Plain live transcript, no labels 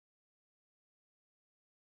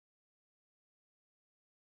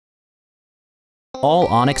All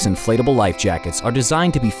Onyx inflatable life jackets are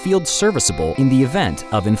designed to be field serviceable in the event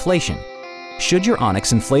of inflation. Should your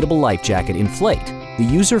Onyx inflatable life jacket inflate, the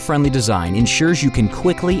user-friendly design ensures you can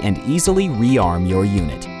quickly and easily rearm your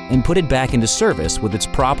unit and put it back into service with its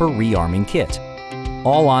proper rearming kit.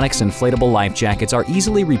 All Onyx inflatable life jackets are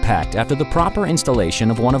easily repacked after the proper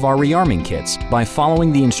installation of one of our rearming kits by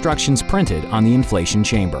following the instructions printed on the inflation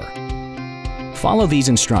chamber. Follow these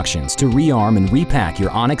instructions to rearm and repack your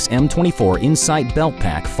Onyx M-24 In-Sight belt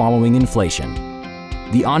pack following inflation.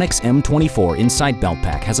 The Onyx M-24 In-Sight belt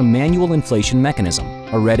pack has a manual inflation mechanism,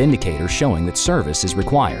 a red indicator showing that service is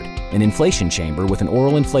required, an inflation chamber with an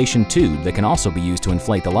oral inflation tube that can also be used to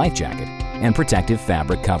inflate the life jacket, and protective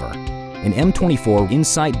fabric cover. An M-24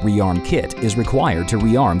 In-Sight rearm kit is required to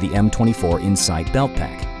rearm the M-24 In-Sight belt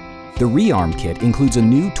pack. The rearm kit includes a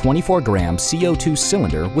new 24-gram CO2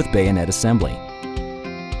 cylinder with bayonet assembly.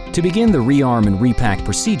 To begin the rearm and repack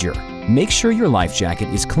procedure, make sure your life jacket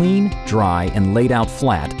is clean, dry, and laid out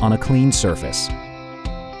flat on a clean surface.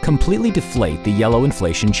 Completely deflate the yellow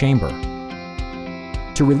inflation chamber.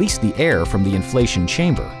 To release the air from the inflation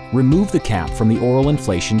chamber, remove the cap from the oral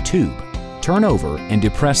inflation tube. Turn over and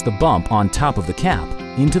depress the bump on top of the cap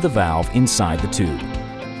into the valve inside the tube.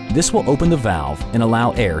 This will open the valve and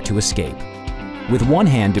allow air to escape. With one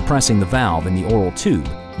hand depressing the valve in the oral tube,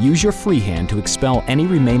 use your free hand to expel any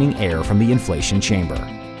remaining air from the inflation chamber.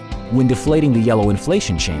 When deflating the yellow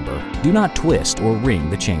inflation chamber, do not twist or wring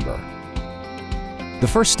the chamber. The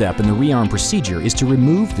first step in the rearm procedure is to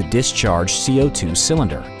remove the discharged CO2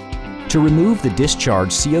 cylinder. To remove the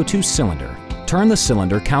discharged CO2 cylinder, turn the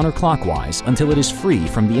cylinder counterclockwise until it is free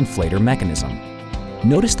from the inflator mechanism.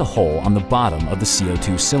 Notice the hole on the bottom of the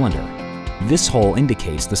CO2 cylinder. This hole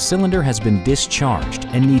indicates the cylinder has been discharged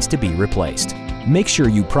and needs to be replaced. Make sure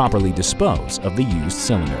you properly dispose of the used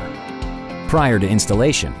cylinder. Prior to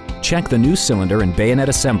installation, check the new cylinder and bayonet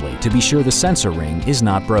assembly to be sure the sensor ring is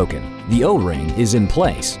not broken, the O-ring is in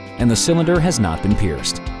place, and the cylinder has not been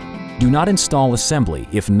pierced. Do not install assembly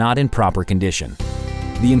if not in proper condition.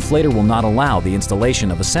 The inflator will not allow the installation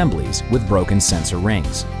of assemblies with broken sensor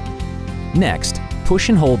rings. Next, push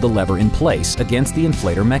and hold the lever in place against the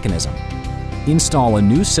inflator mechanism. Install a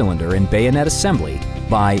new cylinder and bayonet assembly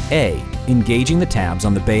by A. Engaging the tabs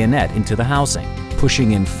on the bayonet into the housing,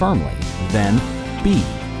 pushing in firmly, then B.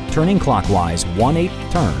 Turning clockwise 1/8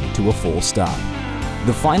 turn to a full stop.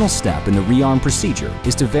 The final step in the rearm procedure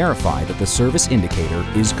is to verify that the service indicator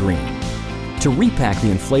is green. To repack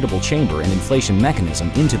the inflatable chamber and inflation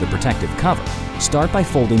mechanism into the protective cover, start by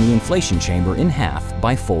folding the inflation chamber in half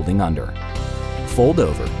by folding under. Fold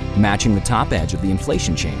over, matching the top edge of the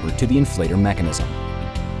inflation chamber to the inflator mechanism.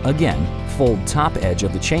 Again, fold top edge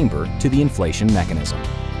of the chamber to the inflation mechanism.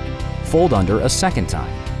 Fold under a second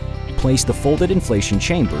time. Place the folded inflation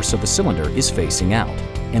chamber so the cylinder is facing out,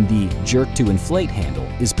 and the jerk to inflate handle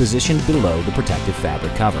is positioned below the protective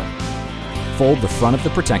fabric cover. Fold the front of the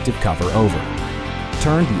protective cover over.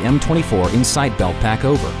 Turn the M-24 In-Sight belt pack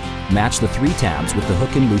over. Match the 3 tabs with the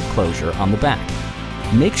hook and loop closure on the back.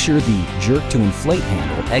 Make sure the jerk to inflate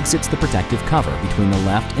handle exits the protective cover between the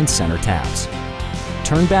left and center tabs.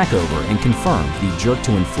 Turn back over and confirm the jerk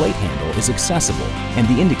to inflate handle is accessible and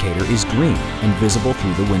the indicator is green and visible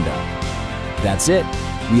through the window. That's it!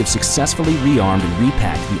 We have successfully rearmed and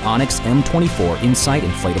repacked the Onyx M-24 In-Sight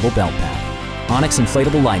inflatable belt pack. Onyx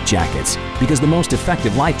inflatable life jackets, because the most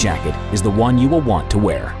effective life jacket is the one you will want to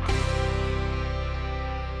wear.